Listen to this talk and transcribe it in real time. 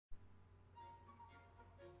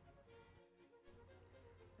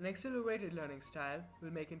An accelerated learning style will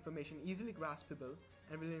make information easily graspable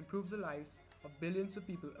and will improve the lives of billions of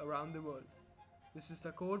people around the world. This is the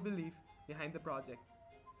core belief behind the project.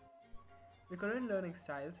 The current learning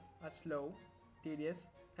styles are slow, tedious,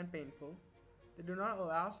 and painful. They do not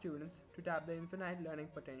allow students to tap their infinite learning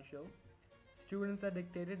potential. Students are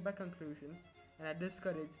dictated by conclusions and are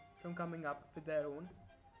discouraged from coming up with their own.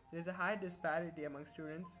 There is a high disparity among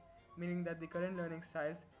students, meaning that the current learning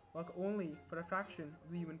styles work only for a fraction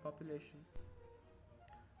of the human population.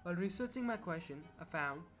 While researching my question, I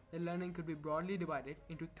found that learning could be broadly divided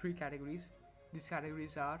into three categories. These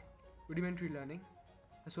categories are rudimentary learning,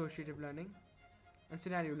 associative learning, and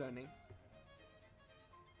scenario learning.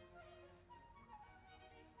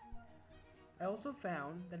 I also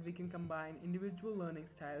found that we can combine individual learning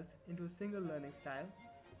styles into a single learning style.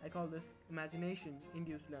 I call this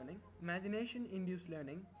imagination-induced learning. Imagination-induced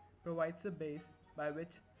learning provides a base by which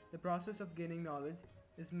the process of gaining knowledge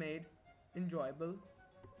is made enjoyable,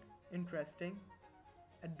 interesting,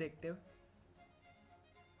 addictive.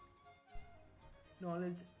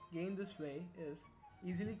 Knowledge gained this way is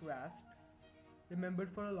easily grasped,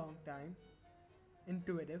 remembered for a long time,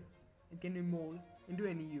 intuitive, and can be molded into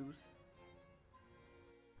any use.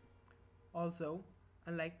 Also,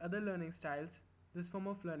 unlike other learning styles, this form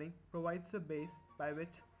of learning provides a base by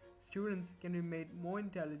which students can be made more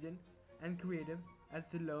intelligent and creative as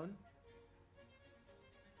they learn.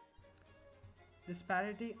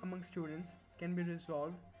 Disparity among students can be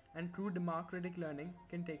resolved and true democratic learning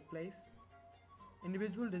can take place.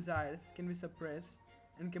 Individual desires can be suppressed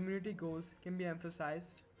and community goals can be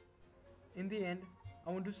emphasized. In the end,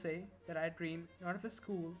 I want to say that I dream not of a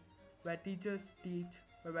school where teachers teach,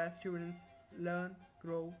 but where students learn,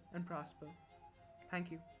 grow, and prosper.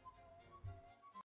 Thank you.